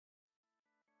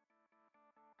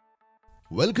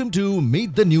Welcome to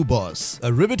Meet the New Boss,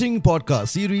 a riveting podcast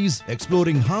series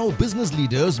exploring how business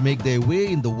leaders make their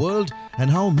way in the world and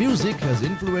how music has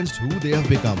influenced who they have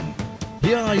become.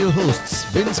 Here are your hosts,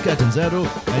 Vince Catanzaro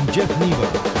and Jeff Niebuhr.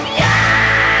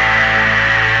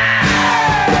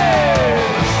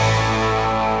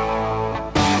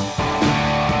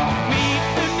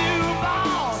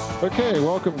 Okay,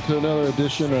 welcome to another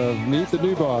edition of Meet the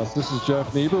New Boss. This is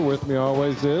Jeff Niebuhr. With me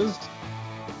always is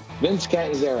Vince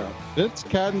Catanzaro. Vince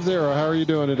Catanzaro. How are you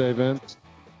doing today, Vince?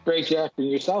 Great, Jeff. And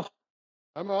yourself?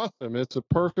 I'm awesome. It's a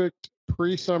perfect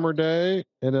pre-summer day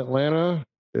in Atlanta.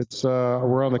 It's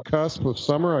we're on the cusp of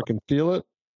summer. I can feel it.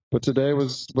 But today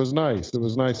was nice. It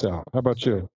was nice out. How about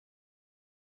you?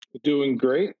 Doing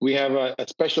great. We have a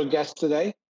special guest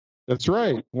today. That's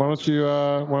right. Why don't you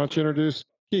introduce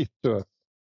Keith to us?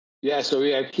 Yeah, so we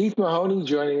have Keith Mahoney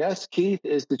joining us. Keith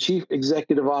is the Chief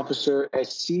Executive Officer at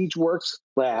SiegeWorks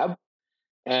Lab.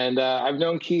 And I've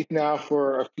known Keith now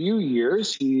for a few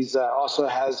years. He's also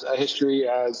has a history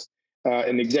as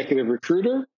an executive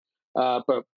recruiter.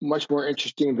 But much more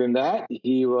interesting than that,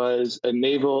 he was a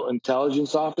naval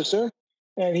intelligence officer.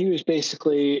 And he was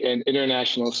basically an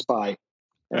international spy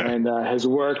and has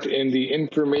worked in the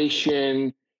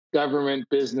information government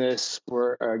business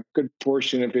for a good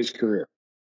portion of his career.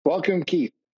 Welcome,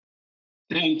 Keith.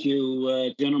 Thank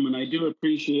you, gentlemen. I do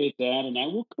appreciate that. And I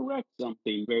will correct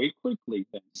something very quickly,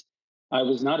 Vince. I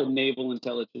was not a naval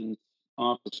intelligence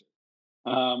officer.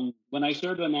 When I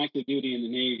served on active duty in the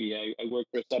Navy, I worked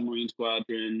for a submarine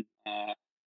squadron,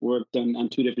 worked on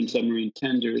two different submarine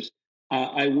tenders.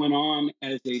 I went on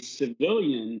as a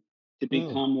civilian to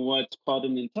become what's called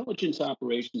an intelligence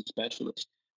operations specialist,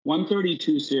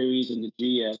 132 series in the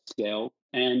GS scale.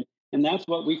 And that's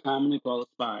what we commonly call a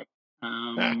spy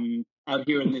out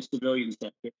here in the civilian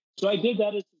sector. So I did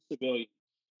that as a civilian.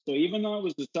 So even though I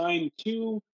was assigned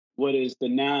to what is the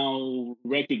now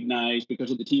recognized, because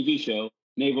of the TV show,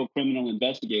 Naval Criminal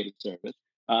Investigative Service,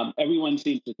 everyone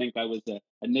seems to think I was a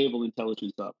naval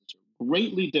intelligence officer.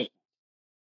 Greatly different.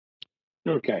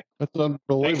 Okay. That's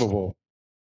unbelievable.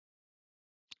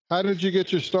 How did you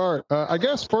get your start? I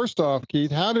guess first off,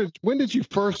 Keith, when did you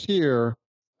first hear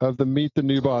of the Meet the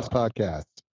New Boss podcast?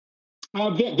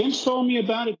 Vince told me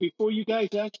about it before you guys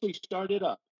actually started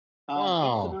up.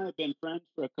 Wow. Vince and I have been friends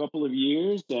for a couple of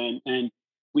years, and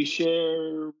we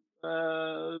share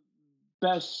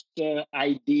best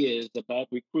ideas about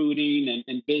recruiting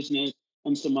and business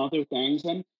and some other things.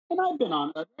 And I've been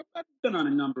on a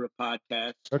number of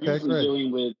podcasts, Okay, usually great.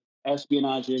 dealing with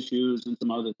espionage issues and some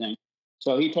other things.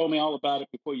 So he told me all about it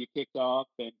before you kicked off,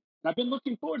 and I've been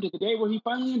looking forward to the day where he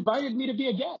finally invited me to be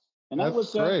a guest, and that That's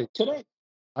was great. today.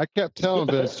 I kept telling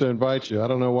Vince to invite you. I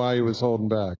don't know why he was holding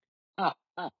back.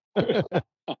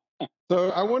 So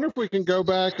I wonder if we can go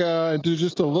back and do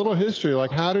just a little history.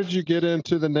 Like, how did you get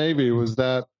into the Navy? Was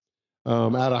that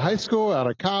out of high school, out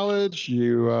of college?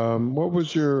 You, how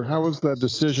was that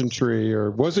decision tree,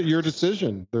 or was it your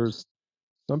decision? There's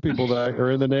some people that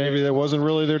are in the Navy that wasn't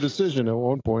really their decision at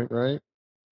one point, right?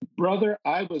 Brother,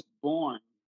 I was born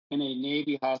in a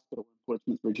Navy hospital in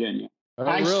Portsmouth, Virginia. Oh,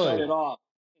 I really? started off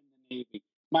in the Navy.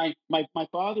 My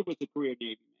father was a career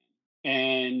Navy man,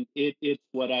 and it's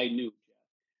what I knew.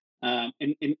 And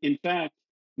in fact,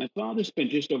 my father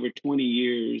spent just over 20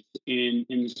 years in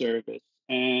the service,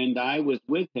 and I was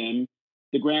with him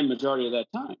the grand majority of that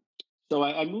time. So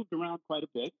I moved around quite a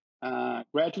bit.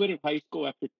 Graduated high school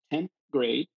after 10th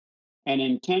grade, and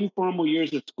in 10 formal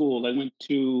years of school, I went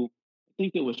to, I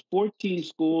think it was 14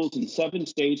 schools in 7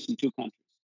 states and 2 countries.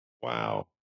 Wow.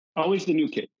 Always the new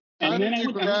kid. How And did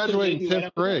you graduate in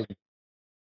 10th grade?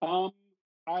 I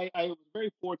was very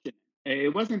fortunate.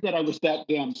 It wasn't that I was that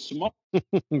damn smart.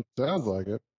 Sounds like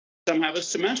it. Some have a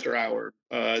semester hour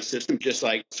system, just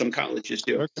like some colleges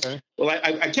do. Okay. Well,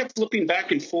 I kept flipping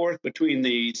back and forth between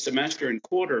the semester and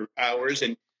quarter hours,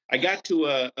 and I got to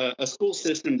a school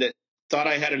system that thought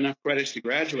I had enough credits to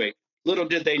graduate. Little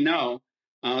did they know,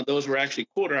 those were actually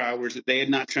quarter hours that they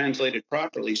had not translated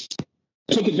properly.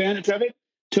 Took advantage of it.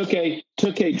 Took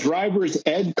a driver's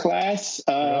ed class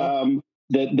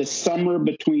the summer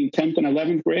between 10th and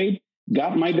 11th grade.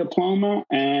 Got my diploma,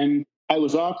 and I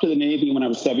was off to the Navy when I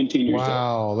was 17 years old.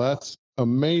 Wow, that's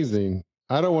amazing.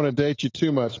 I don't want to date you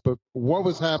too much, but what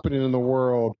was happening in the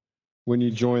world when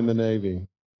you joined the Navy?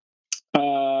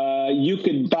 You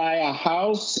could buy a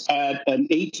house at an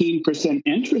 18%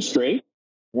 interest rate.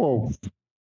 Whoa.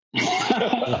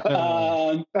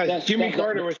 Jimmy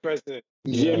Carter was president.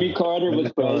 Jimmy Carter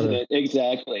was president.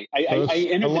 Exactly. A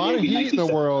lot of heat in the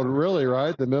world, really,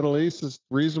 right? The Middle East is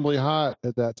reasonably hot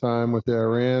at that time with the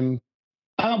Iran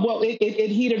Well, it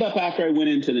heated up after I went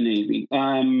into the Navy.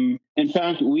 In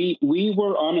fact, we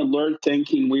were on alert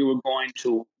thinking we were going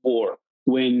to war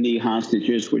when the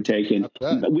hostages were taken.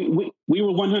 We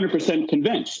were 100%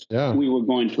 convinced we were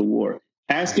going to war.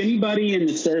 Ask anybody in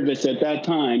the service at that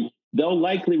time, they'll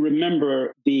likely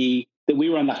remember that we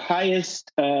were on the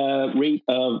highest rate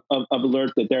of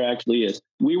alert that there actually is.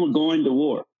 We were going to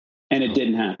war, and it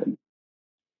didn't happen.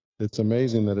 It's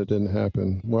amazing that it didn't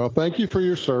happen. Well, thank you for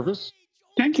your service.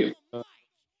 Thank you.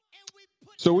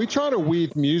 So we try to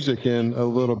weave music in a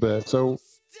little bit. So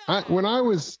when I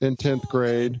was in 10th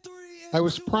grade, I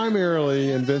was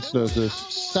primarily, and Vince knows this,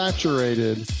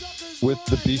 saturated with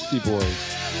the Beastie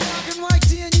Boys.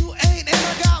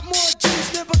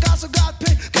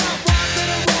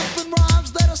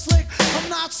 I'm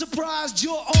not surprised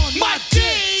you're on my D.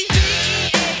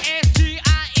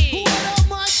 D-A-S-T-I-E. What up,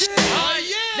 my D? Oh,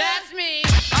 yeah. That's me.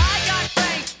 I got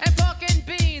franks and fucking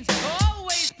beans.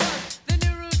 Always bust the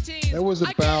new routine. That was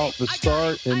about the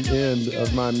start and end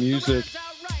of my music.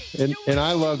 And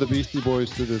I love the Beastie Boys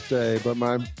to this day, but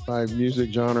my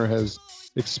music genre has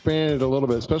expanded a little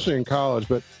bit, especially in college.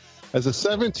 But as a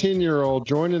 17-year-old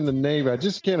joining the Navy, I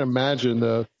just can't imagine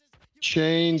the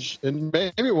change. And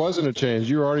maybe it wasn't a change.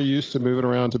 You were already used to moving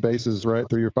around to bases, right,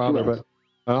 through your father. But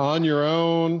on your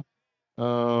own,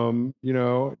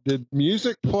 did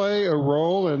music play a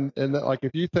role? And like,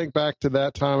 if you think back to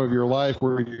that time of your life,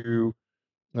 were you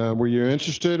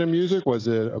interested in music? Was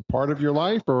it a part of your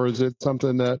life, or is it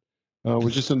something that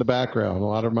was just in the background? A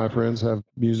lot of my friends have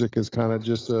music as kind of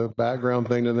just a background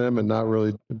thing to them and not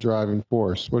really a driving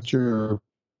force. What's your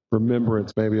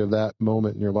remembrance maybe of that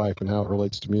moment in your life and how it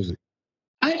relates to music?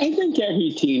 I think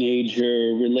every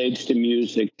teenager relates to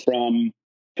music from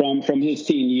his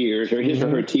teen years or his or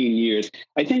her teen years.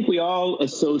 I think we all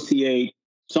associate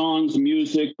songs,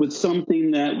 music with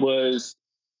something that was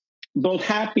both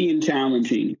happy and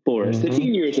challenging for us. The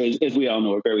teen years, as we all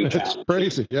know, are very challenging. It's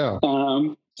crazy, yeah.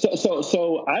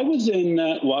 So I was in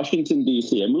Washington,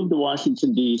 D.C. I moved to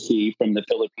Washington, D.C. from the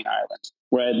Philippine Islands,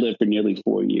 where I'd lived for nearly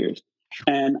 4 years.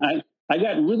 And I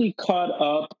got really caught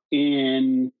up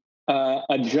in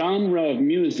a genre of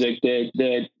music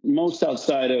that most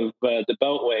outside of the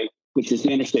Beltway, which is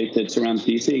the interstate that surrounds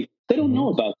D.C., they don't know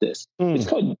about this. It's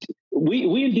called,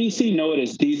 we in D.C. know it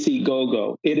as D.C.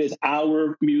 Go-Go. It is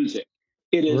our music.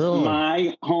 It is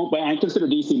my home. I consider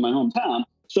D.C. my hometown.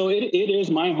 So it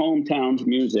is my hometown's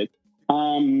music.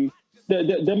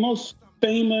 The most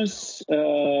famous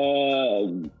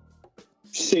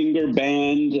singer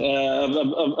band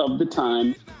of the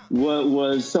time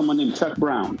was someone named Chuck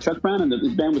Brown. Chuck Brown and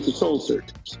his band was the Soul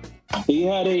Searchers. He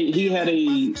had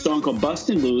a song called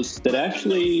Bustin' Loose that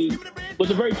actually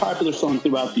was a very popular song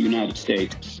throughout the United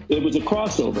States. It was a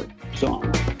crossover song.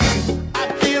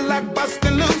 I feel like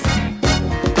bustin' loose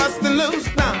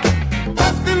now.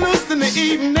 Bustin' loose in the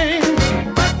evening.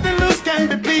 Bustin' loose can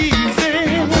be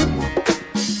pleasing.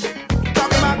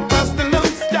 Talk about bustin'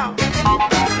 loose, y'all.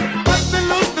 Bustin'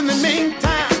 loose in the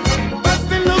meantime.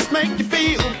 Bustin' loose make you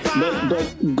feel fine.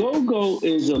 But go-go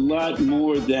is a lot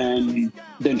more than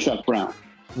Chuck Brown.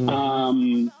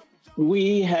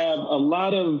 We have a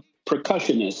lot of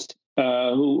percussionists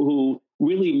who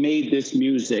really made this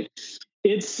music.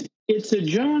 It's a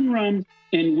genre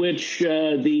in which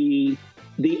the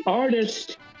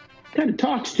artist kind of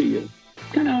talks to you,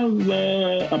 kind of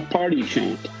a party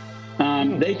chant.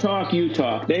 They talk, you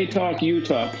talk. They talk, you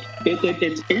talk.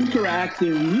 It's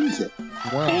interactive music,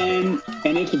 and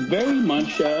it's very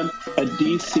much a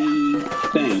DC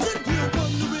thing.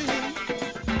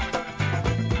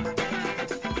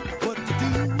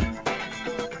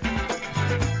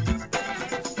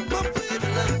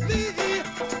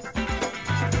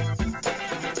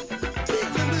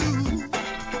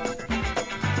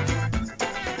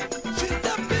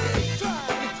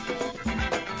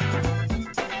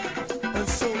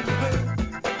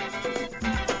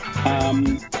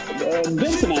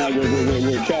 Vince and I were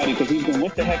chatting because he's going,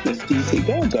 what the heck is DC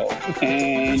Go-Go?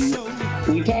 And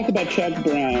we talked about Chuck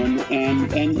Brown,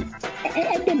 and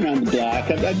I've been around the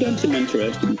block. I've done some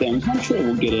interesting things. I'm sure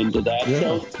we'll get into that. Yeah.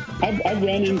 So I've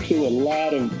run into a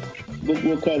lot of,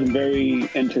 we'll call them very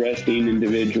interesting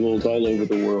individuals all over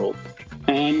the world.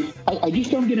 And I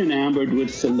just don't get enamored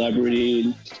with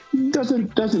celebrity. It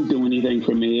doesn't do anything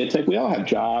for me. It's like we all have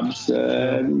jobs,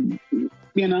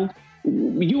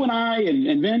 You and I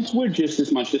and Vince, we're just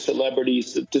as much as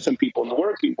celebrities to some people in the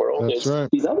working world as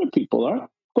these other people are.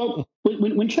 But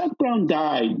when Chuck Brown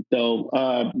died, though,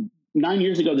 9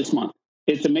 years ago this month,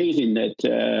 it's amazing that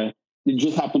it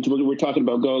just happened to, we're talking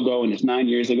about Go-Go, and it's 9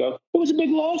 years ago. It was a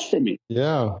big loss for me.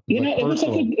 Yeah. It was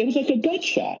like a gut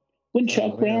shot when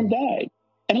Chuck Brown died.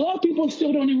 And a lot of people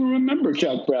still don't even remember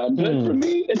Chuck Brown. But for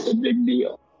me, it's a big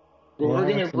deal. Well, Wow,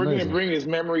 we're that's gonna amazing. bring his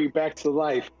memory back to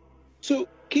life. So,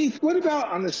 Keith, what about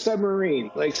on the submarine?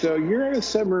 Like, so you're on a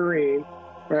submarine,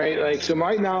 right? Like, so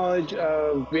my knowledge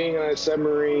of being on a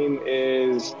submarine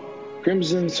is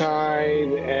Crimson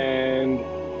Tide and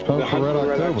The Hunt for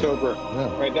Red October.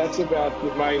 Yeah. Right, that's about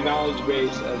my knowledge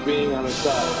base of being on a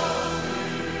sub.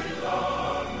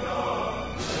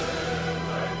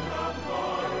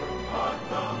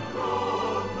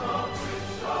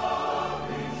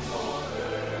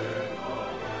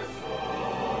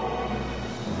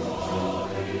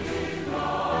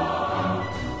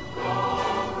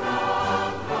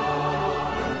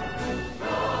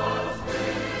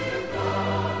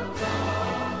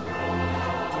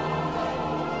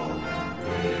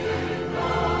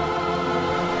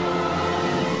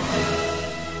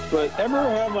 But ever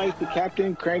have like the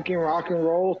captain cranking rock and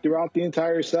roll throughout the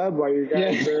entire sub while you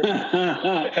guys are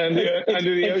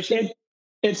under the ocean?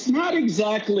 It's not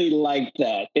exactly like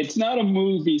that. It's not a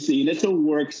movie scene. It's a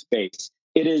workspace.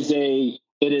 It is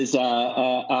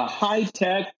a high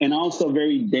tech and also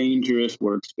very dangerous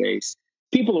workspace.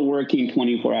 People are working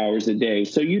 24 hours a day,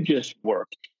 so you just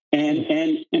work. And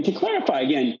to clarify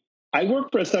again, I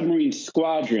work for a submarine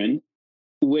squadron,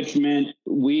 which meant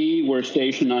we were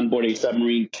stationed on board a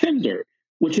submarine tender,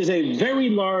 which is a very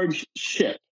large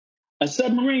ship. A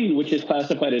submarine, which is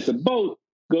classified as a boat,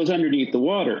 goes underneath the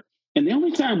water. And the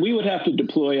only time we would have to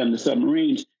deploy on the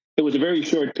submarines, it was a very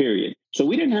short period. So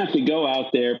we didn't have to go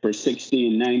out there for 60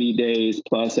 and 90 days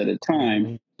plus at a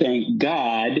time. Thank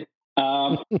God.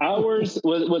 Ours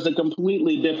was a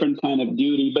completely different kind of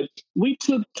duty, but we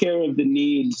took care of the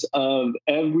needs of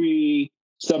every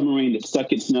submarine that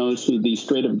stuck its nose through the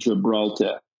Strait of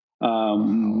Gibraltar.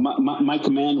 My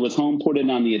command was home ported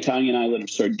on the Italian island of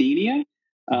Sardinia,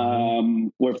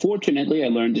 where fortunately I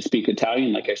learned to speak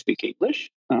Italian like I speak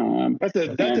English. That's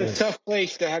a tough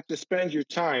place to have to spend your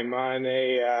time on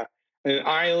an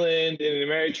island in the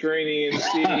Mediterranean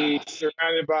Sea,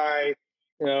 surrounded by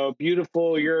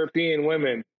beautiful European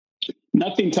women.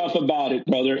 Nothing tough about it,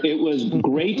 brother. It was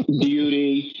great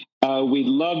duty. We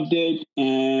loved it,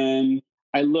 and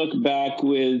I look back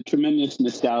with tremendous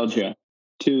nostalgia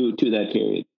to that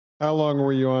period. How long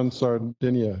were you on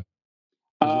Sardinia?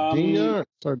 Sardinia.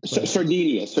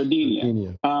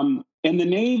 In the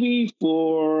Navy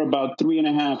for about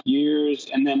 3.5 years,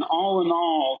 and then all in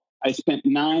all, I spent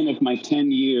 9 of my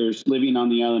 10 years living on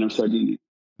the island of Sardinia.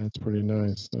 That's pretty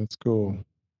nice. That's cool.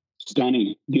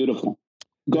 Stunning, beautiful.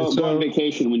 Go on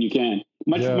vacation when you can.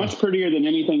 Much prettier than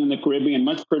anything in the Caribbean.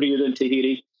 Much prettier than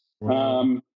Tahiti.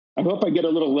 Wow. I hope I get a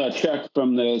little check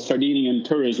from the Sardinian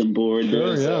Tourism Board.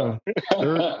 Sure,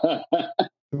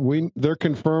 they're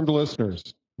confirmed listeners.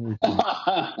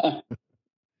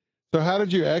 So how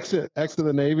did you exit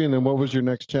the Navy, and then what was your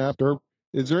next chapter?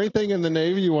 Is there anything in the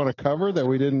Navy you want to cover that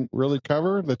we didn't really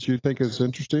cover that you think is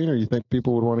interesting or you think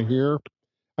people would want to hear?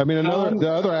 I mean, the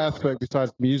other aspect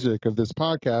besides music of this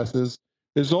podcast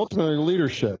is ultimately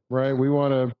leadership, right? We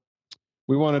want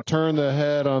to turn the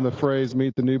head on the phrase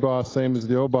 "meet the new boss, same as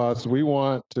the old boss." We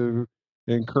want to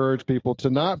encourage people to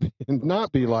not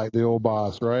be like the old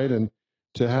boss, right? And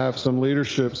to have some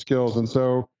leadership skills. And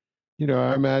so,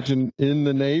 I imagine in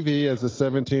the Navy as a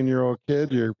 17-year-old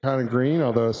kid, you're kind of green,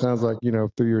 although it sounds like,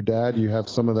 through your dad, you have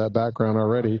some of that background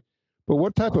already. But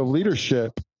what type of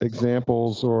leadership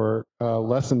examples or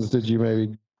lessons did you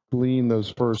maybe glean those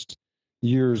first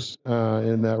years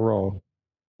in that role?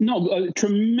 No,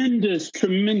 tremendous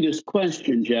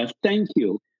question, Jeff. Thank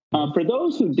you. For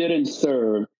those who didn't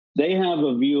serve, they have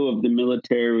a view of the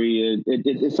military.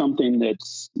 It's something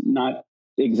that's not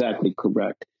exactly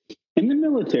correct. In the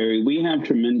military, we have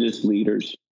tremendous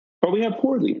leaders, or we have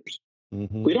poor leaders.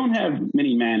 Mm-hmm. We don't have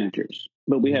many managers,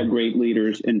 but we have great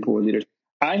leaders and poor leaders.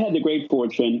 I had the great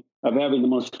fortune of having the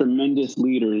most tremendous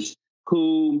leaders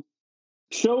who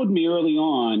showed me early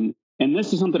on, and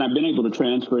this is something I've been able to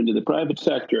transfer into the private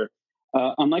sector,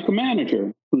 unlike a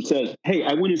manager who says, "Hey,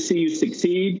 I want to see you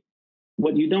succeed."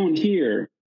 What you don't hear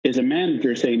is a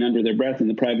manager saying under their breath in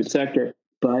the private sector,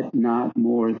 "But not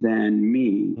more than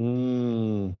me."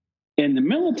 Mm. In the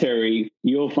military,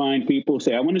 you'll find people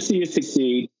say, "I want to see you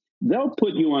succeed." They'll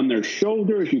put you on their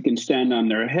shoulders. You can stand on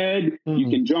their head. Mm. You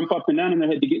can jump up and down on their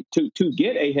head to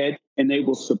get ahead, and they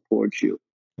will support you.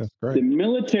 That's great. The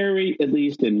military, at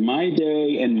least in my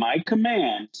day and my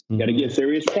commands, got to give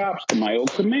serious props to my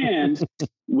old commands.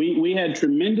 we had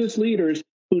tremendous leaders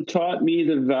who taught me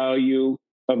the value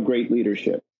of great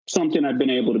leadership, something I've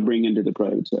been able to bring into the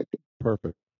private sector.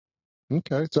 Perfect.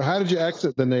 Okay. So how did you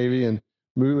exit the Navy and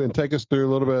move and take us through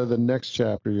a little bit of the next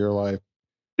chapter of your life?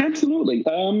 Absolutely.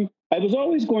 I was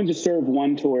always going to serve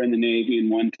one tour in the Navy and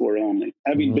one tour only.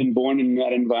 Having been born in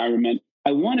that environment,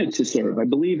 I wanted to serve. I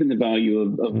believe in the value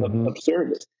of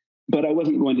service, but I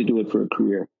wasn't going to do it for a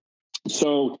career.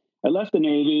 So I left the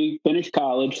Navy, finished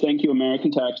college. Thank you,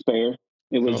 American taxpayer.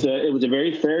 It was a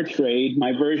very fair trade.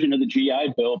 My version of the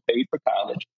GI Bill paid for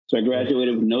college, so I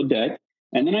graduated with no debt.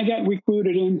 And then I got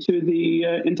recruited into the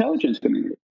intelligence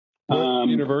community. What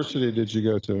university did you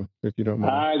go to, if you don't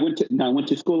mind? I went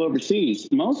to school overseas,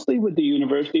 mostly with the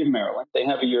University of Maryland. They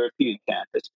have a European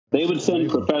campus. They would send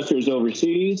professors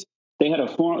overseas. They had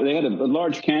a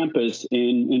large campus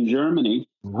in Germany,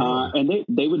 and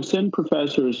they would send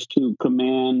professors to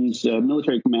commands,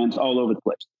 military commands all over the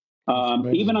place.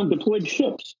 Even on deployed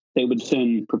ships, they would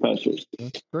send professors.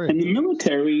 That's great. And the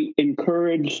military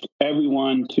encouraged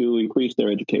everyone to increase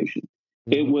their education.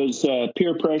 It was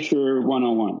peer pressure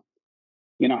 101.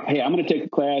 You know, hey, I'm going to take a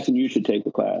class and you should take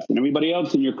the class. And everybody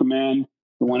else in your command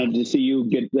who wanted to see you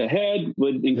get ahead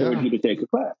would encourage you to take a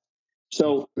class.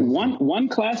 So one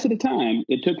class at a time.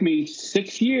 It took me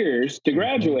 6 years to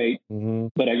graduate,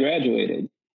 but I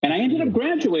graduated. And I ended up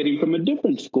graduating from a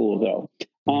different school, though.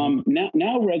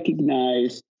 Now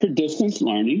recognized for distance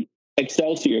learning,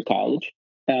 Excelsior College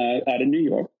out of New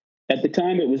York. At the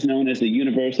time, it was known as the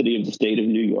University of the State of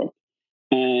New York.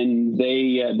 And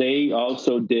they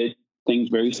also did things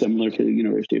very similar to the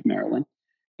University of Maryland.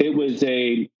 It was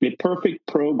a perfect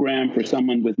program for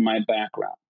someone with my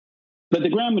background. But the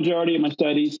grand majority of my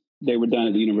studies, they were done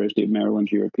at the University of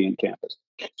Maryland's European campus.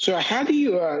 So how do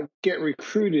you get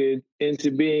recruited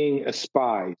into being a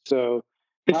spy? So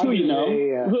it's who you know.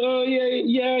 You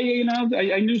know,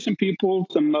 I knew some people,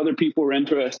 some other people were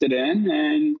interested in,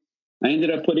 and I ended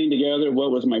up putting together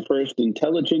what was my first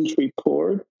intelligence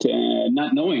report,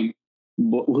 not knowing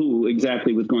who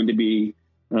exactly was going to be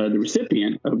the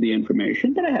recipient of the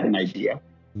information, but I had an idea.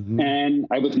 And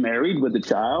I was married with a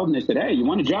child, and they said, hey, you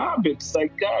want a job? It's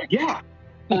like, yeah.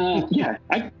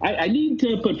 I need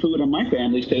to put food on my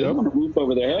family's table. I want a roof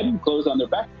over their head and clothes on their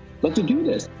back. Let's do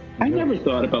this. I never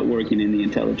thought about working in the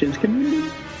intelligence community.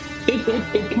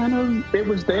 It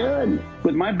was there, and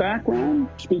with my background,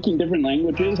 speaking different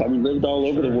languages, having lived all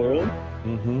over the world,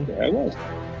 there I was.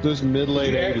 This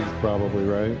mid-late 80s probably,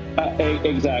 right?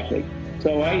 Exactly.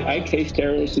 So I chased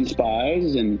terrorists and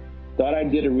spies and thought I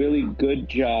did a really good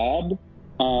job.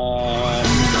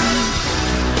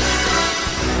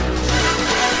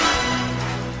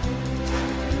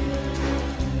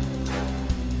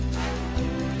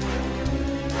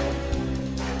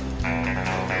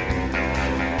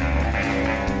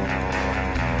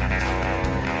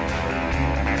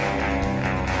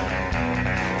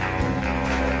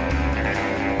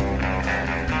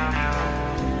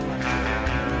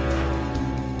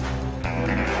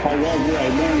 However, I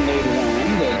learned later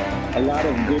on that a lot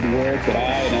of good work that I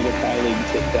and other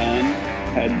colleagues had done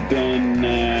had been,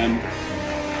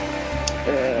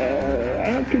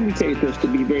 how can we say this to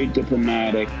be very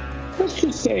diplomatic? Let's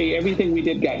just say everything we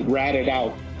did got ratted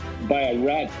out by a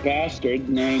rat bastard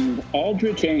named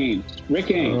Aldrich Ames,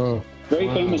 Rick Ames, very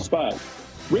famous spy.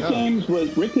 Rick Ames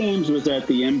was at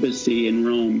the embassy in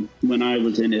Rome when I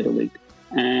was in Italy,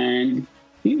 and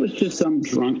he was just some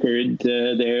drunkard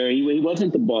there. He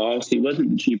wasn't the boss. He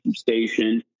wasn't the chief of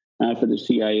station for the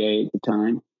CIA at the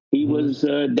time. He was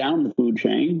down the food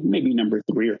chain, maybe number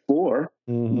 3 or 4,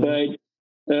 but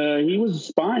he was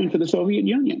spying for the Soviet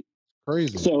Union.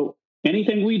 Crazy. So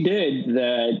anything we did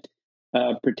that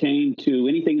pertained to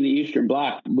anything in the Eastern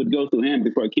Bloc would go through him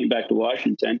before I came back to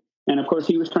Washington. And of course,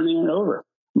 he was turning it over.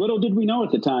 Little did we know at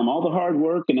the time, all the hard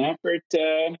work and effort,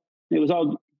 it was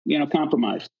all,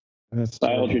 compromised. That's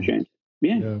by Aldrich Ames.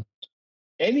 Yeah.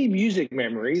 Any music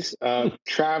memories of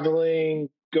traveling,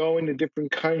 going to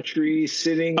different countries,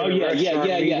 sitting in a restaurant,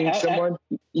 meeting someone?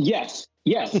 Yes.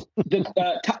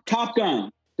 The Top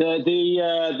Gun,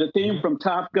 the theme from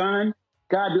Top Gun.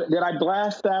 God, did I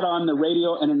blast that on the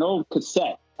radio and an old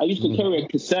cassette? I used to carry a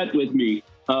cassette with me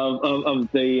of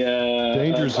the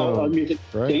Danger Zone. Music.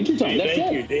 Right? Danger Zone. That's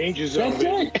Thank it. you, Danger Zone. That's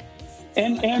it.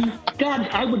 And God,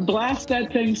 I would blast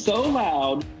that thing so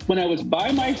loud when I was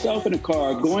by myself in a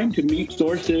car going to meet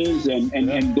sources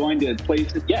and going to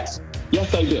places. Yes,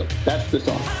 I do. That's the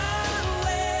song.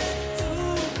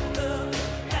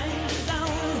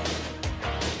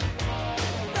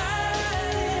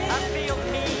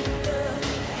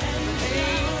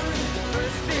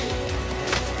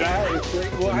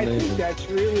 Well, I think that's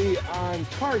really on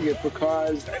target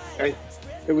because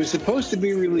it was supposed to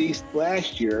be released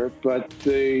last year, but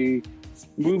the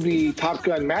movie Top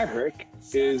Gun Maverick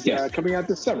is coming out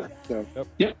this summer. So.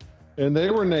 Yep. And they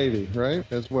were Navy, right,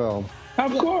 as well?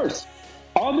 Of course.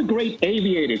 All the great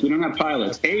aviators, we don't have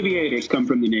pilots, aviators come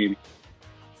from the Navy.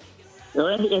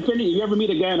 If you ever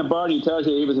meet a guy in a bar and he tells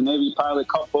you he was a Navy pilot,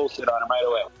 call bullshit on him right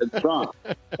away. It's wrong.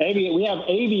 We have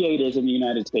aviators in the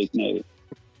United States Navy.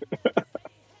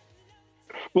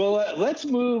 Well, let's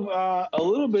move a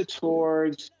little bit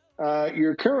towards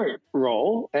your current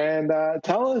role and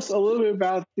tell us a little bit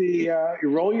about your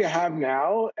role you have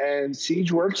now and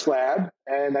SiegeWorks Lab.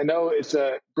 And I know it's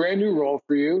a brand new role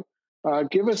for you.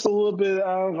 Give us a little bit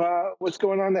of what's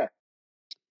going on there.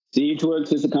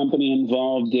 SiegeWorks is a company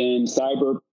involved in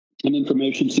cyber and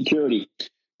information security,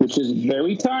 which is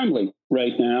very timely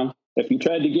right now. If you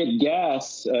tried to get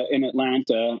gas in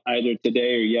Atlanta either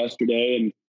today or yesterday,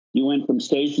 and you went from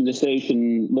station to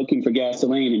station looking for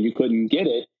gasoline and you couldn't get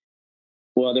it,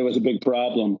 well, there was a big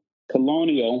problem.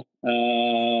 Colonial,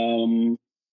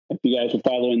 if you guys are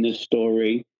following this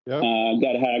story, Yep.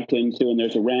 got hacked into, and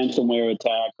there's a ransomware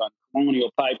attack on Colonial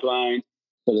Pipeline.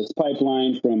 So this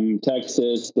pipeline from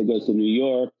Texas that goes to New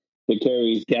York that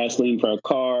carries gasoline for our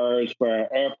cars, for our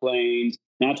airplanes,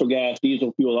 natural gas,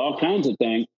 diesel fuel, all kinds of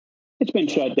things. It's been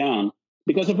shut down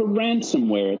because of a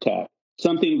ransomware attack,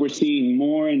 something we're seeing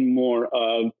more and more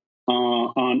of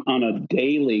on a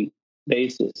daily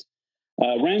basis.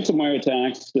 Ransomware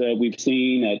attacks we've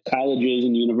seen at colleges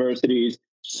and universities,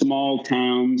 small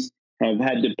towns have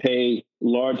had to pay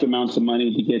large amounts of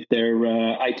money to get their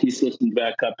IT systems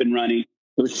back up and running.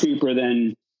 It was cheaper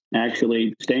than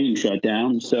actually staying shut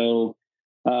down. So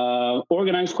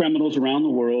organized criminals around the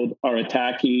world are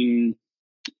attacking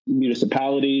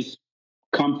municipalities,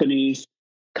 companies,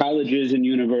 colleges, and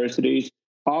universities,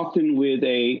 often with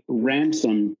a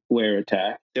ransomware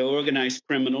attack. They're organized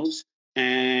criminals,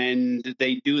 and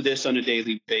they do this on a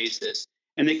daily basis.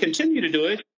 And they continue to do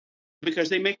it because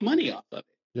they make money off of it.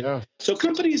 Yeah. So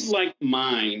companies like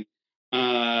mine,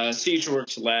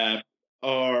 SiegeWorks Lab,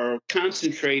 are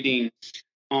concentrating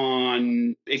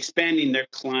on expanding their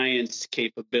clients'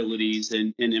 capabilities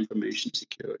in information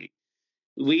security.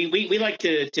 We like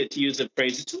to use a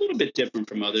phrase, it's a little bit different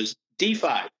from others,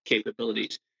 D5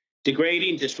 capabilities,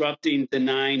 degrading, disrupting,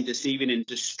 denying, deceiving, and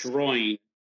destroying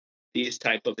these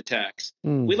type of attacks.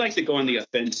 We like to go on the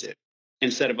offensive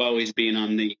instead of always being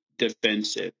on the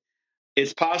defensive.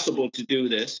 It's possible to do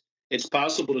this. It's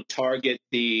possible to target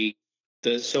the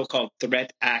so-called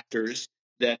threat actors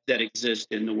that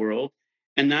exist in the world.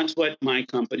 And that's what my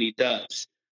company does.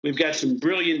 We've got some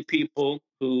brilliant people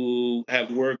who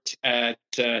have worked at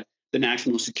the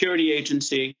National Security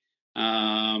Agency,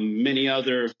 many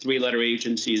other three-letter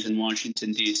agencies in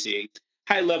Washington, D.C.,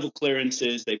 high-level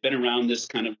clearances. They've been around this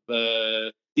kind of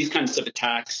these kinds of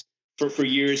attacks for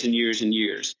years and years and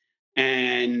years.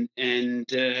 And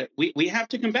we have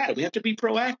to combat it. We have to be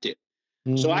proactive.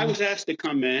 So I was asked to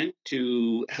come in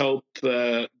to help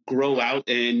grow out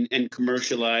and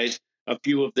commercialize a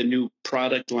few of the new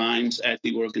product lines at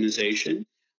the organization.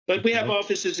 But we have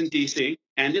offices in D.C.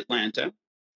 and Atlanta,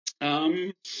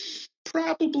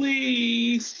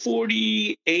 probably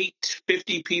 48,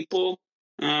 50 people.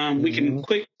 We can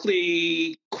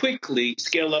quickly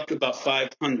scale up to about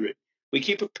 500. We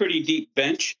keep a pretty deep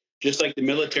bench. Just like the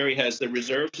military has the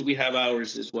reserves, we have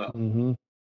ours as well.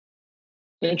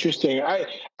 Interesting.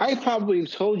 I probably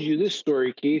told you this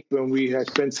story, Keith, when we had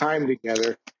spent time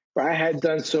together. I had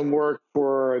done some work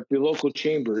for the local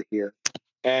chamber here,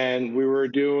 and we were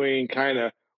doing kind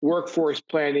of workforce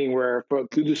planning where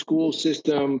through the school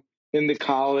system, in the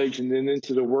college, and then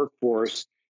into the workforce,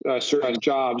 certain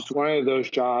jobs. One of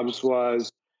those jobs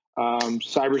was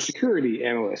cybersecurity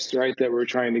analyst, right, that we're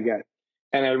trying to get.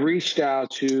 And I reached out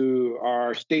to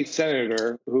our state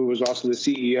senator, who was also the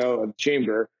CEO of the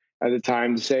chamber at the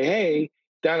time, to say, hey,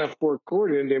 down at Fort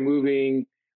Gordon, they're moving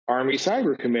Army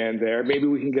Cyber Command there. Maybe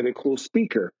we can get a cool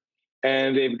speaker.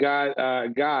 And they've got a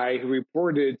guy who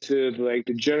reported to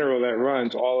the general that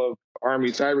runs all of Army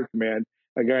Cyber Command,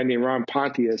 a guy named Ron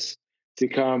Pontius, to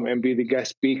come and be the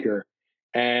guest speaker.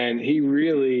 And he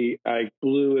really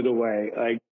blew it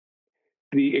away.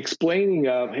 The explaining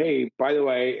of, hey, by the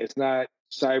way, it's not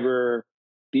cyber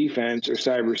defense or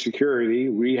cyber security.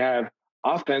 We have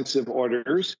offensive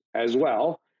orders as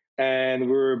well. And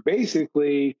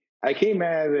I came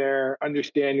out of there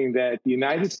understanding that the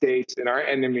United States and our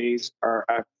enemies are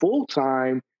at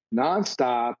full-time,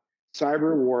 nonstop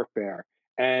cyber warfare.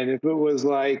 And if it was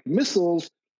like missiles,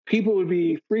 people would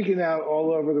be freaking out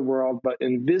all over the world, but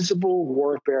invisible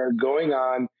warfare going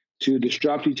on to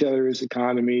disrupt each other's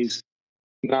economies,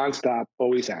 nonstop,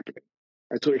 always happening.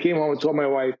 So I came home and told my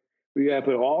wife, we got to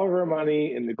put all of our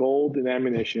money in the gold and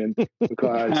ammunition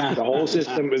because the whole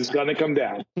system is going to come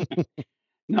down.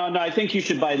 No, I think you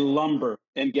should buy lumber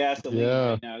and gasoline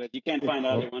right now. You can't find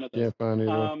either one of those. Can't find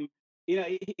either.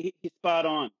 He's spot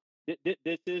on.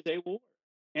 This is a war.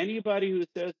 Anybody who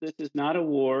says this is not a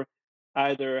war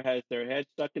either has their head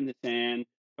stuck in the sand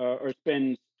or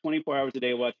spends 24 hours a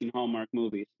day watching Hallmark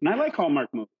movies. And I like Hallmark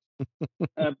movies,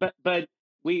 but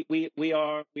we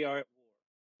are at war,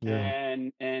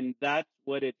 and that's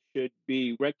what it should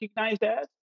be recognized as.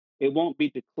 It won't be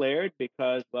declared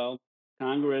because, well,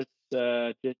 Congress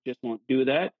just won't do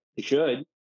that. They should.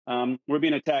 We're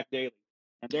being attacked daily,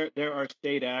 and there are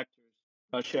state actors: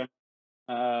 Russia,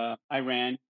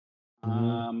 Iran,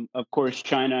 of course,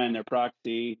 China and their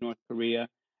proxy, North Korea,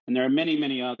 and there are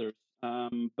many others.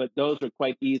 But those are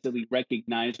quite easily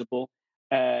recognizable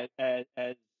as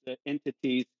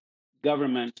entities,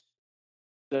 governments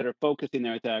that are focusing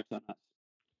their attacks on us.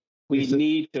 We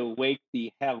need to wake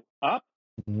the hell up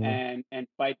and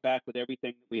fight back with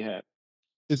everything that we have.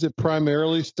 Is it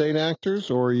primarily state actors,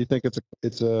 or you think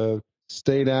it's a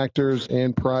state actors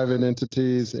and private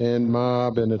entities and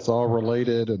mob, and it's all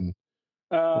related? And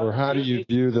or how do you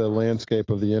view the landscape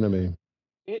of the enemy?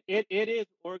 It is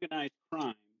organized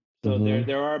crime, so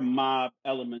there are mob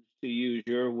elements, to use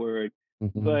your word,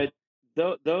 but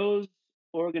those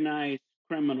organized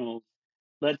criminals,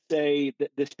 let's say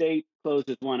the state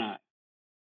closes one eye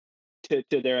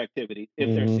to their activities. If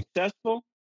they're successful,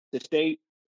 the state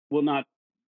will not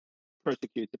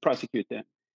prosecute them.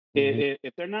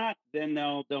 If they're not, then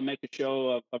they'll make a show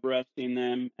of arresting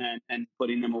them and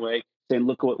putting them away, saying,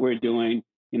 look what we're doing.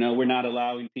 We're not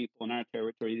allowing people in our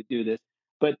territory to do this.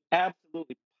 But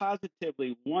absolutely,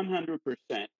 positively, 100%,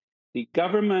 the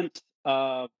governments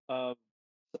of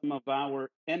some of our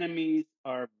enemies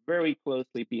are very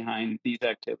closely behind these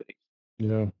activities.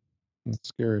 Yeah, it's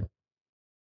scary.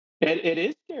 It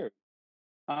is scary,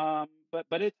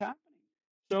 but it's happening.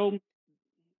 So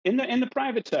in the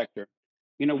private sector,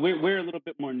 we're a little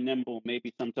bit more nimble,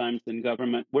 maybe sometimes, than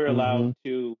government. We're allowed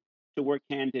to work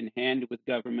hand in hand with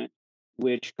government,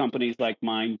 which companies like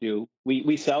mine do.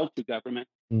 We sell to government.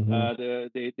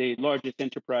 The largest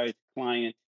enterprise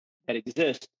client that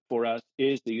exists for us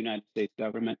is the United States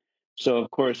government. So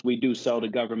of course we do sell to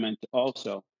government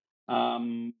also.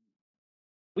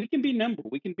 We can be nimble.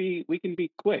 We can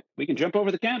be quick. We can jump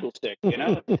over the candlestick. But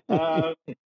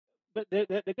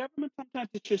the government sometimes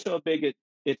it's just so big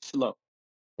it's slow.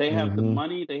 They have the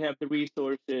money, they have the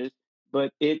resources,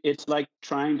 but it's like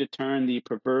trying to turn the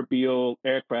proverbial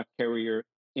aircraft carrier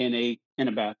in a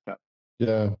bathtub.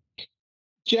 Yeah.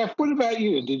 Jeff, what about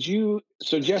you?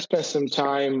 Jeff spent some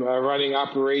time running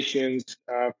operations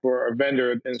for a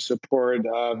vendor in support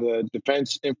of the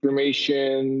Defense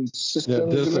Information Systems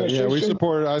Administration.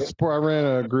 I ran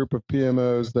a group of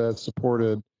PMOs that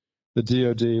supported the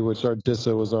DoD, which our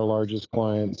DISA was our largest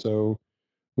client. So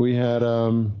we had,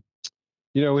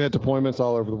 we had deployments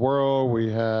all over the world.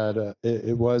 We had,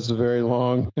 it was a very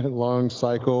long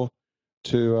cycle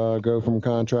to go from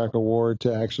contract award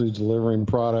to actually delivering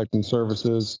product and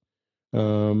services. How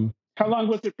long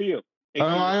was it for you?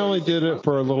 I only did it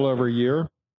for a little over a year.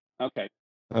 Okay.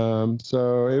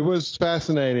 So it was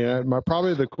fascinating.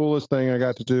 Probably the coolest thing I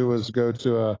got to do was go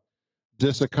to a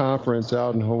DISA conference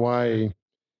out in Hawaii.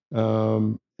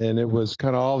 And it was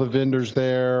kind of all the vendors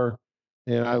there.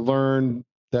 And I learned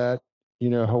that,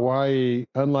 Hawaii,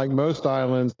 unlike most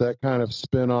islands that kind of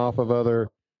spin off of other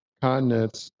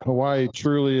continents, Hawaii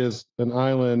truly is an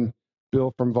island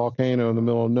built from volcano in the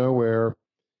middle of nowhere.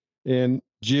 And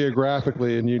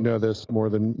geographically, and you know this more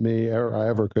than me or I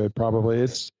ever could probably,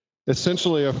 it's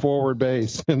essentially a forward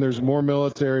base. And there's more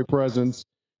military presence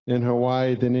in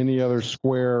Hawaii than any other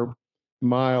square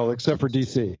mile, except for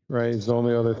DC, right? It's the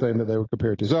only other thing that they would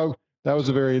compare it to. So that was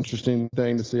a very interesting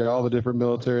thing to see all the different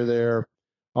military there,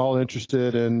 all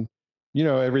interested in,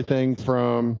 everything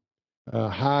from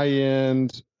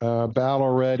high-end,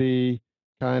 battle-ready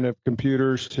kind of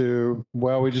computers to,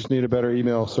 well, we just need a better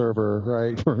email server,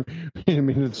 right?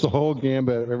 It's the whole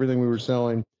gambit of everything we were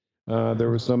selling. There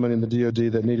was somebody in the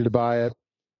DoD that needed to buy it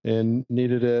and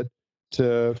needed it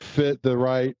to fit the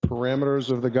right parameters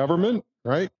of the government,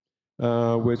 right?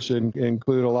 Which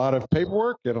include a lot of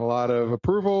paperwork and a lot of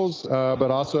approvals,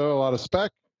 but also a lot of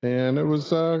spec. And it was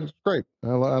great. I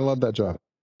love that job.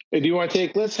 Hey, do you want to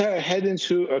let's head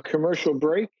into a commercial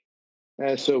break.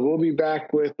 So we'll be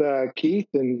back with Keith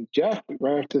and Jeff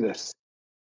right after this.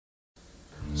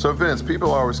 So Vince,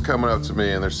 people are always coming up to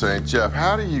me and they're saying, Jeff,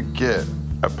 how do you get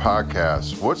a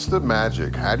podcast? What's the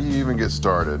magic? How do you even get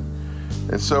started?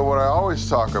 And so what I always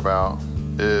talk about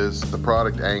is the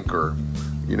product Anchor.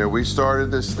 We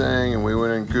started this thing and we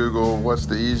went and Googled what's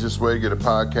the easiest way to get a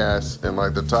podcast, and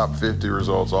like the top 50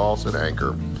 results all said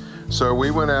Anchor. So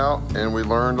we went out and we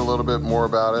learned a little bit more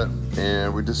about it,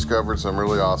 and we discovered some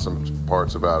really awesome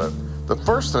parts about it. The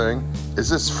first thing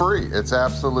is it's free. It's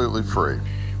absolutely free.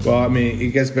 Well, I mean,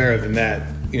 it gets better than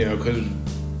that, because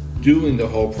doing the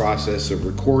whole process of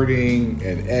recording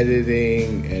and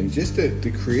editing and just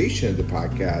the creation of the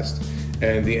podcast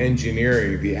and the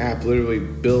engineering, the app literally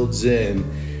builds in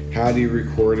how do you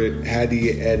record it, how do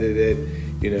you edit it.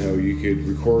 You could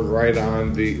record right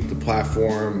on the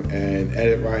platform and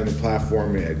edit right on the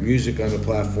platform and add music on the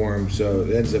platform. So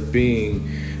it ends up being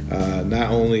not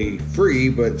only free,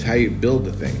 but it's how you build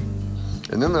the thing.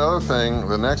 And then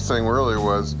the next thing really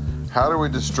was, how do we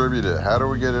distribute it? How do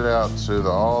we get it out to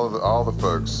all the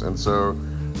folks? And so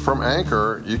from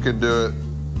Anchor, you can do it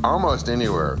almost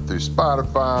anywhere through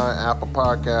Spotify, Apple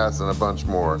Podcasts, and a bunch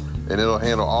more. And it'll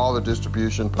handle all the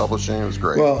distribution, publishing. It was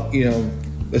great. Well,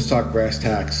 let's talk brass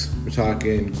tacks. We're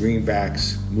talking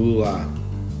greenbacks, moolah,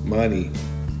 money.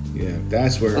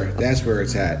 That's where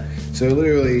it's at. So it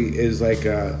literally is like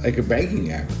a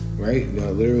banking app, right?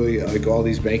 Literally like all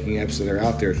these banking apps that are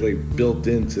out there is really built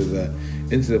into the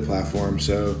platform.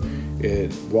 So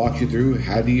it walks you through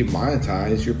how do you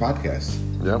monetize your podcast.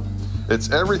 Yep.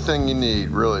 It's everything you need,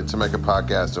 really, to make a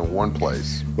podcast in one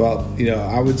place. Well,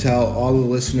 I would tell all the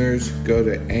listeners, go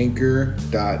to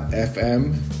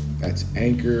anchor.fm. That's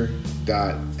anchor.fm.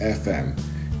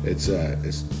 It's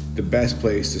the best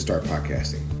place to start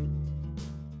podcasting.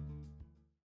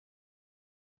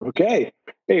 Okay.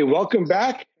 Hey, welcome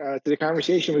back to the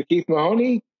conversation with Keith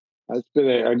Mahoney. It's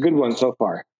been a good one so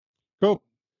far. Cool.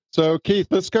 So, Keith,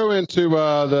 let's go into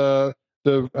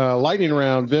the lightning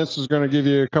round. Vince is going to give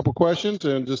you a couple questions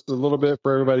and just a little bit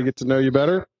for everybody to get to know you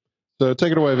better. So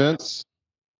take it away, Vince.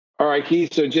 All right,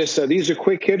 Keith. So just these are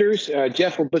quick hitters.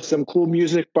 Jeff will put some cool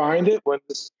music behind it when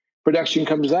this production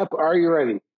comes up. Are you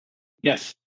ready?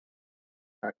 Yes.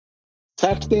 All right.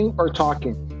 Texting or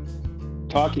talking?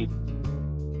 Talking.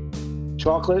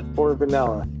 Chocolate or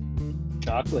vanilla?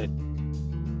 Chocolate.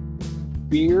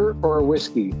 Beer or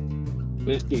whiskey?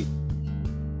 Whiskey.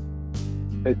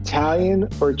 Italian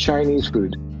or Chinese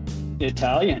food?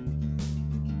 Italian.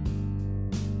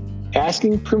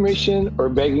 Asking permission or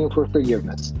begging for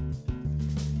forgiveness?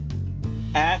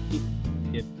 Asking.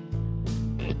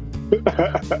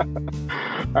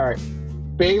 All right.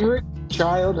 Favorite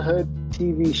childhood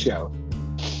TV show?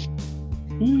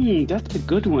 That's a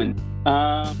good one.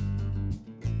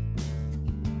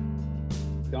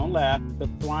 Don't laugh. The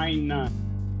Flying Nun.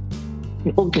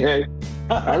 Okay.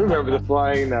 I remember The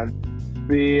Flying Nun.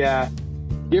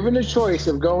 Given a choice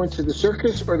of going to the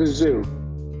circus or the zoo?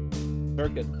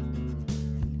 Circus.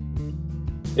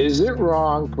 Is it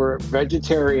wrong for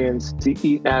vegetarians to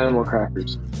eat animal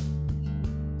crackers?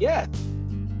 Yes.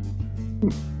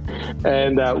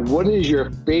 And what is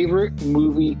your favorite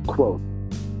movie quote?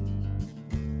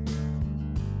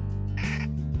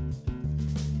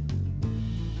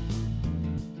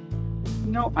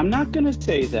 No, I'm not going to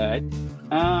say that.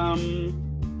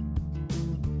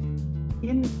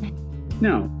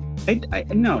 No,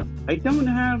 I don't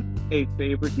have a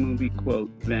favorite movie quote,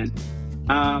 Vince.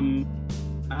 I'm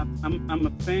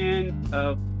a fan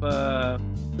of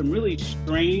some really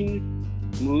strange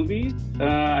movies,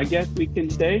 I guess we can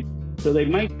say. So they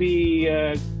might be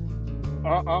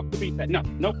off the beat.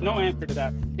 No answer to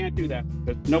that. Can't do that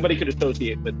because nobody could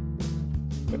associate with.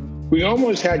 We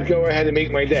almost had Go Ahead and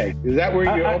Make My Day. Is that where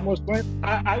you almost went?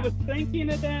 I was thinking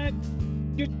of that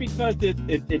just because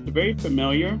it's very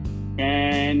familiar,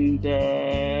 and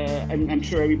I'm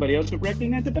sure everybody else would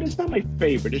recognize it, but it's not my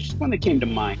favorite. It's just one that came to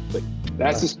mind. But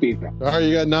that's the speed round. All right,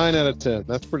 you got 9 out of 10.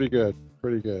 That's pretty good.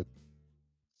 Pretty good.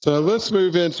 So let's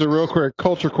move into real quick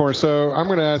culture corner. So I'm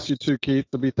going to ask you too, Keith,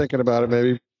 to be thinking about it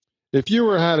maybe. If you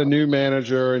had a new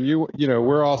manager and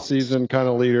we're all seasoned kind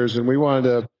of leaders and we wanted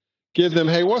to give them,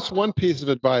 hey, what's one piece of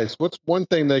advice? What's one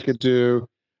thing they could do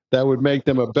that would make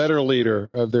them a better leader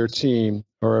of their team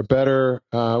or a better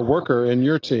worker in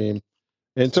your team?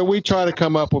 And so we try to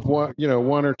come up with one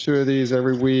or two of these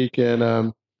every week.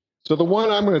 And so the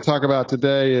one I'm going to talk about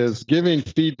today is giving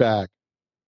feedback.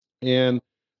 And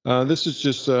this is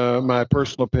just my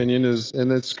personal opinion,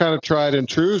 and it's kind of tried and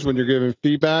true. When you're giving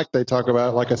feedback, they talk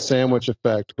about like a sandwich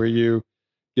effect, where you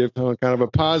give kind of a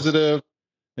positive,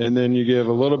 and then you give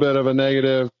a little bit of a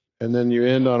negative, and then you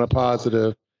end on a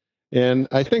positive. And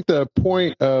I think the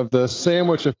point of the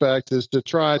sandwich effect is to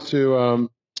try to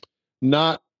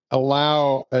not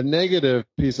allow a negative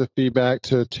piece of feedback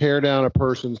to tear down a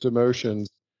person's emotions.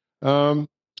 I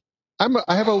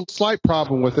have a slight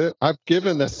problem with it. I've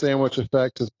given the sandwich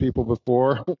effect to people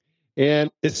before, and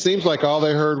it seems like all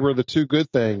they heard were the two good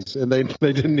things, and they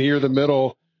didn't hear the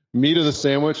middle meat of the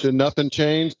sandwich, and nothing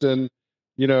changed, and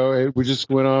we just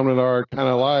went on with our kind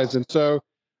of lives. And so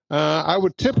I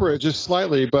would temper it just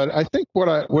slightly, but I think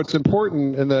what's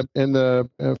important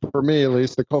for me at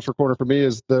least, the culture corner for me,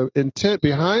 is the intent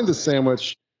behind the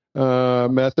sandwich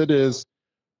method is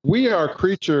we are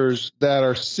creatures that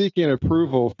are seeking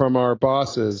approval from our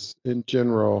bosses in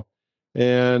general.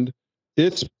 And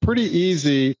it's pretty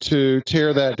easy to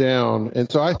tear that down.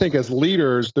 And so I think as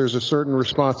leaders, there's a certain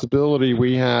responsibility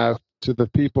we have to the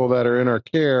people that are in our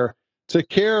care to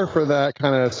care for that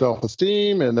kind of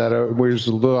self-esteem, and that there's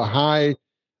a little high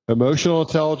emotional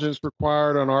intelligence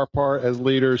required on our part as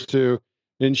leaders to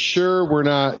ensure we're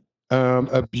not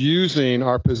abusing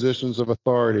our positions of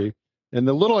authority. And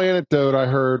the little anecdote I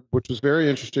heard, which was very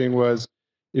interesting, was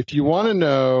if you want to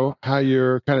know how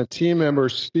your kind of team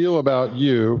members feel about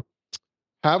you,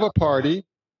 have a party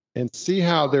and see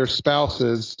how their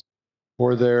spouses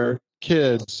or their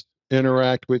kids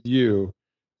interact with you,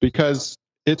 because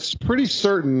it's pretty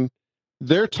certain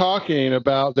they're talking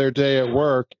about their day at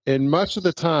work. And much of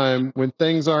the time when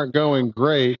things aren't going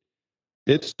great,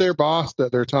 it's their boss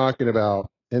that they're talking about.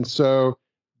 And so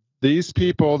these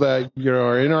people that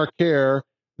are in our care,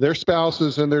 their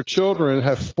spouses and their children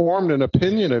have formed an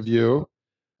opinion of you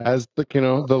as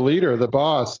the leader, the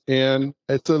boss, and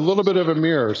it's a little bit of a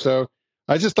mirror. So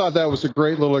I just thought that was a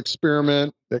great little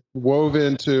experiment that wove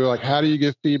into, like, how do you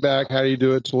give feedback? How do you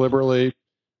do it deliberately?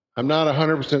 I'm not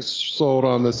 100% sold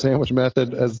on the sandwich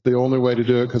method as the only way to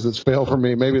do it because it's failed for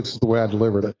me. Maybe it's the way I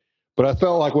delivered it, but I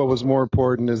felt like what was more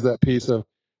important is that piece of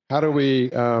how do we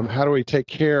take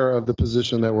care of the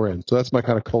position that we're in. So that's my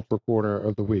kind of culture corner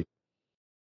of the week.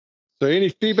 So any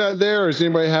feedback there, or does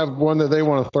anybody have one that they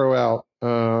want to throw out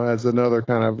as another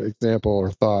kind of example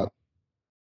or thought?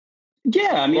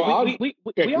 Yeah, I mean, we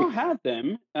all have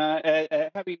them.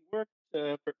 Having worked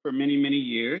for many, many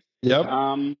years. Yep.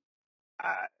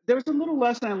 There was a little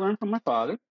lesson I learned from my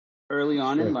father early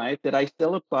on in life that I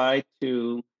still apply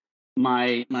to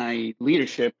my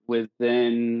leadership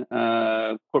within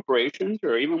corporations,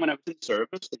 or even when I was in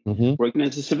service, working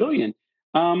as a civilian.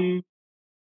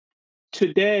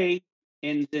 Today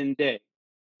ends in day.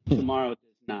 Tomorrow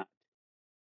does not.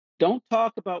 Don't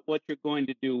talk about what you're going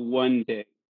to do one day.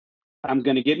 I'm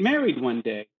going to get married one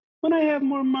day. When I have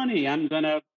more money, I'm going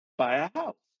to buy a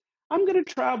house. I'm going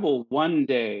to travel one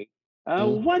day.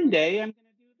 One day, I'm going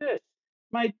to do this.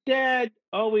 My dad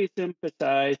always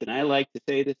emphasized, and I like to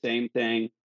say the same thing,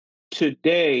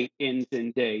 today ends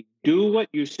in day. Do what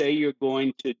you say you're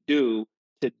going to do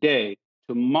today.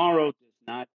 Tomorrow does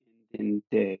not end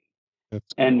in day.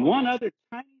 And one other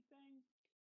tiny thing,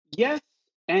 yes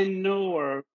and no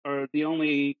are the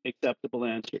only acceptable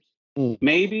answers.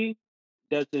 Maybe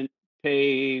doesn't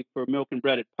pay for milk and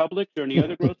bread at Publix or any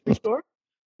other grocery store.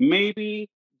 Maybe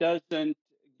doesn't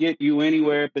get you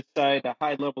anywhere beside a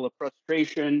high level of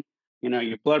frustration.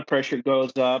 Your blood pressure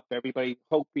goes up, everybody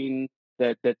hoping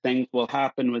that things will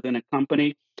happen within a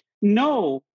company.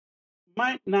 No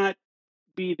might not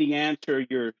be the answer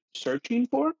you're searching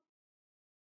for,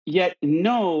 yet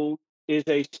no is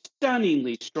a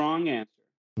stunningly strong answer,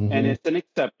 and it's an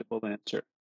acceptable answer.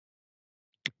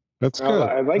 That's good.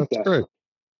 I like that. Great.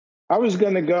 I was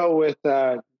going to go with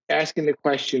asking the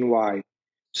question why.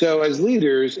 So as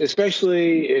leaders,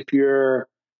 especially if you're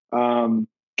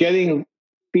getting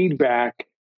feedback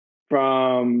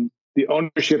from the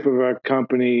ownership of a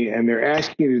company and they're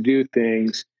asking you to do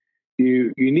things,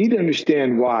 you need to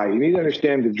understand why. You need to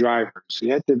understand the drivers.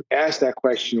 You have to ask that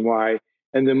question why.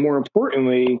 And then more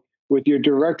importantly, with your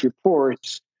direct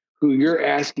reports, who you're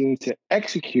asking to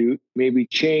execute, maybe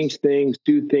change things,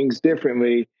 do things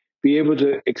differently, be able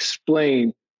to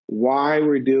explain why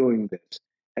we're doing this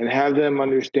and have them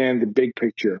understand the big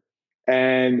picture.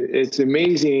 And it's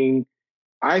amazing.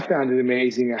 I found it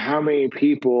amazing how many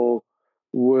people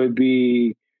would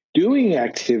be doing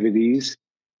activities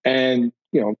and,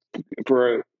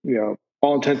 for,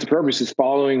 all intents and purposes,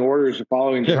 following orders or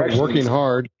following directions. Working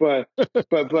hard. But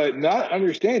not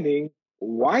understanding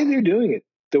why they're doing it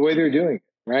the way they're doing it,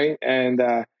 right? And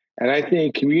I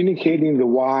think communicating the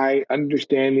why,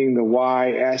 understanding the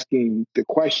why, asking the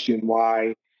question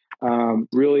why,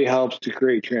 really helps to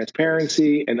create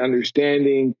transparency and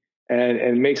understanding,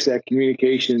 and makes that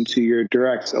communication to your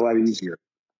directs a lot easier.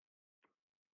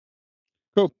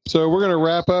 Cool. So we're going to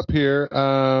wrap up here.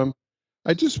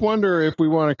 I just wonder if we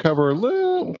want to cover a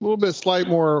little bit slight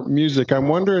more music. I'm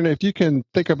wondering if you can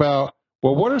think about,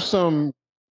 well, what are some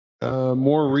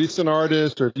more recent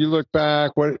artists, or if you look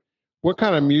back, what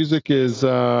kind of music is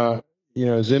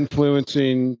is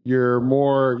influencing your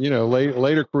more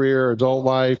later career, adult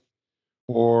life,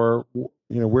 or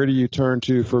where do you turn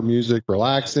to for music,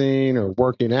 relaxing or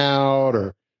working out?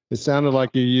 Or it sounded like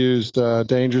you used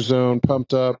Danger Zone,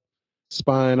 Pumped Up,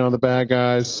 spying on the bad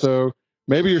guys. So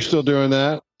maybe you're still doing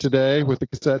that today with the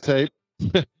cassette tape.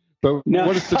 But No.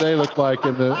 what does today look like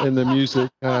in the music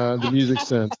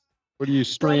sense? What are you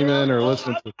streaming or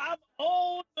listening to? I'm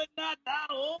old, but not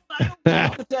old. I don't listen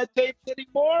to cassette tapes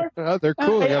anymore. Oh, they're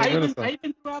cool. I even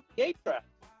threw out the 8-track.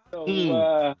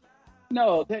 So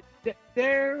no,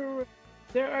 there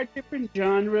are different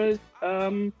genres.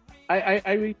 I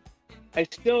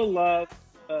still love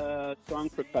strong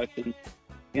percussion.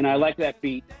 I like that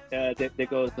beat that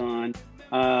goes on.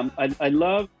 I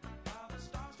love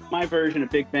my version of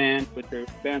big bands, which are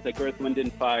bands like Earth, Wind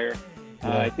 & Fire.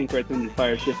 I think Earth, Wind &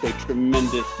 Fire is just a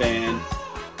tremendous band.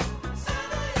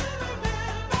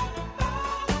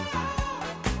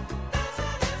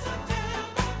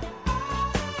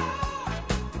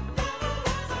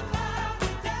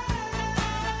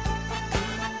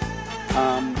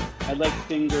 I like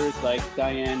singers like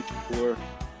Diane for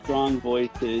strong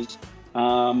voices.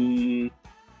 Meghan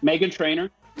Trainor.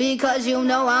 Because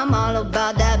I'm all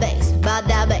about that bass,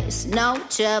 no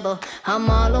trouble. I'm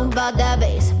all about that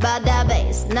bass,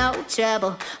 no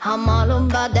trouble. I'm all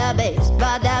about that bass,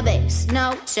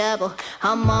 no trouble.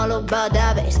 I'm all about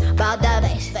that bass,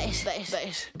 bass.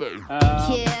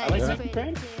 I like Meghan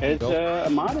Trainor. It's a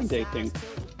modern day thing.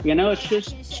 It's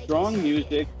just strong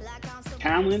music,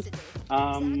 talent.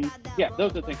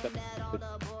 Those are things that.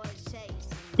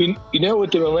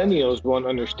 What the millennials won't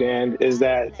understand is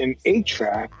that in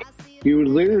 8-track, you would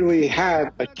literally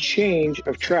have a change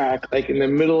of track, like in the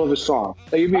middle of a song.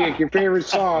 Like you'd be like your favorite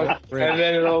song, and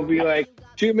then it'll be like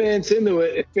 2 minutes into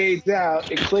it, it fades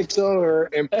out, it clicks over,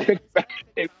 and picks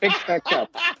back up.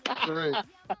 Right.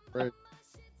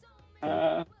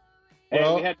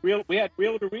 And we had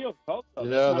reel to reel also.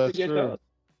 Yeah, that's true.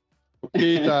 Well,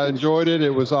 Keith, I enjoyed it. It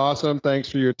was awesome. Thanks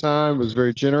for your time. It was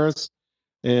very generous.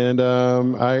 And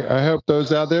I hope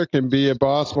those out there can be a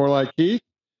boss more like Keith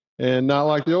and not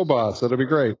like the old boss. That'll be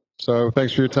great. So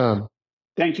thanks for your time.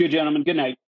 Thank you, gentlemen. Good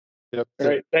night. Yep. All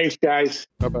right. Thanks, guys.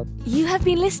 Bye-bye. You have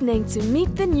been listening to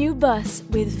Meet the New Boss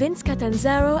with Vince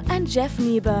Catanzaro and Jeff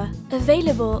Niebuhr.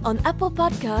 Available on Apple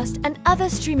Podcast and other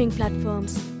streaming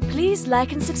platforms. Please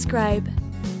like and subscribe.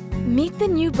 Meet the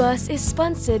New Boss is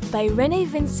sponsored by Renee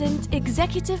Vincent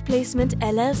Executive Placement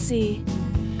LLC.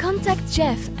 Contact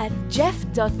Jeff at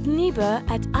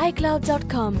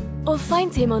jeff.niebuhr@icloud.com or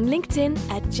find him on LinkedIn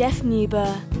at Jeff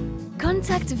Niebuhr.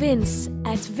 Contact Vince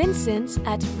at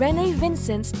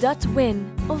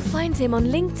vincent@reneevincent.win or find him on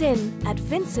LinkedIn at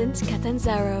Vincent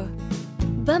Catanzaro.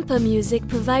 Bumper music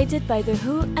provided by The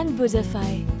Who and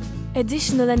Buddhafy.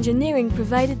 Additional engineering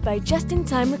provided by Just In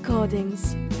Time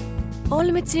Recordings. All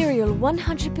material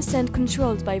 100%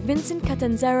 controlled by Vincent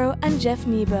Catanzaro and Jeff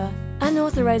Niebuhr.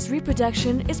 Unauthorized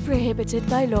reproduction is prohibited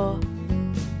by law.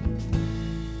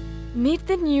 Meet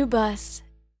the New Boss.